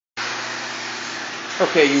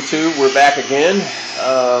Okay, YouTube, we're back again.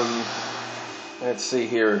 Let's see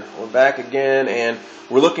here. We're back again, and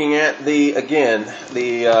we're looking at the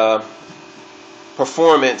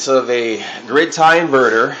performance of a grid tie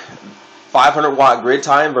inverter, 500 watt grid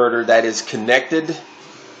tie inverter that is connected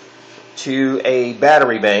to a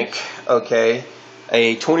battery bank. Okay,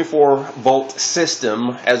 a 24 volt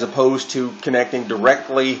system as opposed to connecting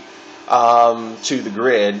directly to the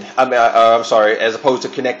grid. I'm sorry, as opposed to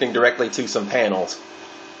connecting directly to some panels.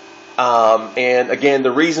 And again,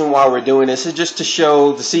 the reason why we're doing this is just to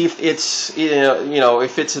show, to see if it's,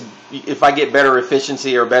 if I get better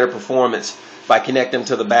efficiency or better performance by connecting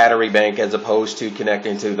to the battery bank as opposed to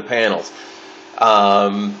connecting to the panels.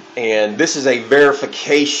 And this is a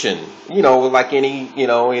verification, like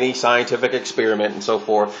any scientific experiment and so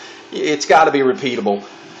forth. It's got to be repeatable.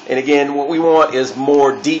 And again, what we want is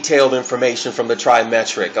more detailed information from the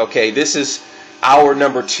trimetric. Okay, this is hour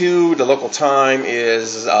number 2. The local time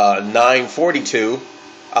is 9:42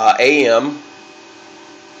 a.m.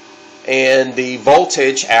 and the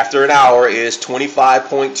voltage after an hour is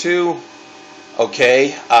 25.2.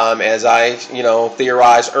 Okay, as I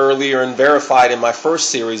theorized earlier and verified in my first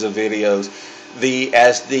series of videos,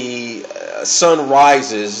 as the sun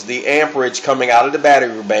rises, the amperage coming out of the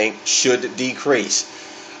battery bank should decrease.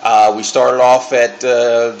 We started off at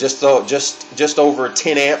just over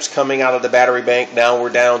 10 amps coming out of the battery bank. Now we're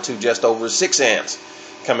down to just over 6 amps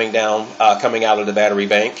coming out of the battery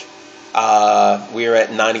bank. We're at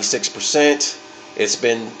 96%.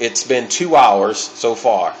 It's been 2 hours so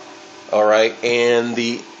far. All right, and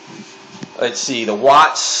let's see, the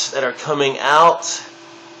watts that are coming out.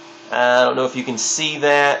 I don't know if you can see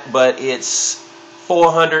that, but it's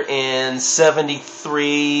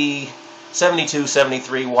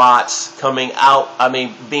 73 watts coming out,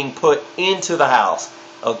 being put into the house.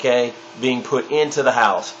 Okay, being put into the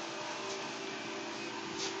house.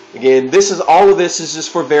 Again, all of this is just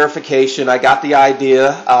for verification. I got the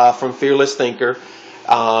idea from Fearless Thinker,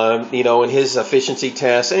 in his efficiency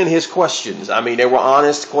tests and his questions. They were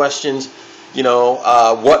honest questions.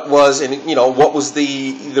 What was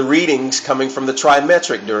the readings coming from the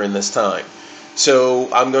trimetric during this time? So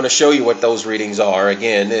I'm going to show you what those readings are.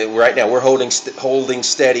 Again, right now we're holding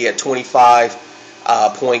steady at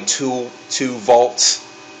 25.22 volts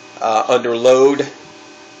under load.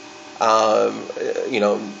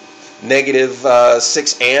 Negative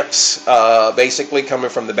 6 amps basically coming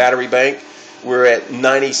from the battery bank. We're at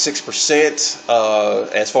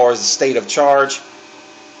 96% as far as the state of charge.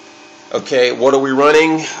 Okay, what are we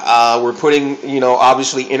running? We're putting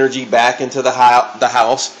obviously energy back into the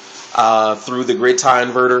house through the grid tie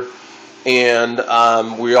inverter, and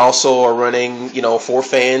we also are running 4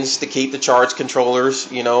 fans to keep the charge controllers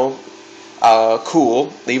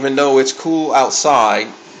cool, even though it's cool outside.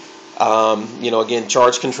 Again,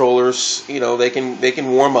 charge controllers, they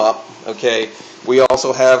can warm up. Okay, I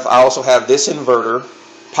also have this inverter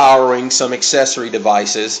powering some accessory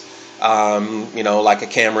devices, like a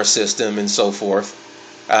camera system and so forth,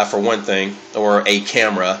 for one thing, or a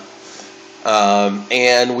camera.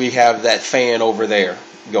 And we have that fan over there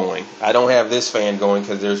going. I don't have this fan going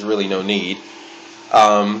because there's really no need.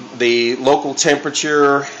 The local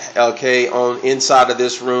temperature, on inside of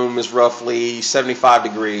this room is roughly 75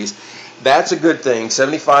 degrees. That's a good thing.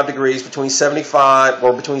 75 degrees, between 70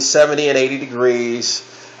 and 80 degrees.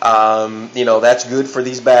 That's good for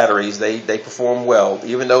these batteries. They perform well,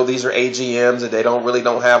 even though these are AGMs and they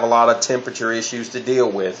don't have a lot of temperature issues to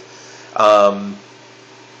deal with.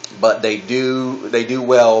 But they do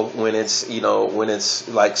well when it's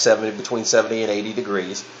like between 70 and 80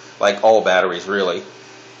 degrees, like all batteries really.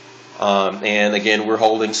 And again, we're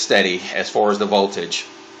holding steady as far as the voltage.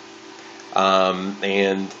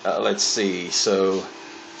 Let's see. So,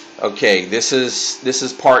 okay, this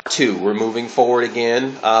is part 2. We're moving forward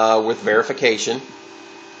again with verification.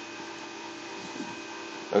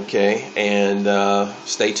 Okay, and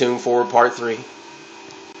stay tuned for part 3.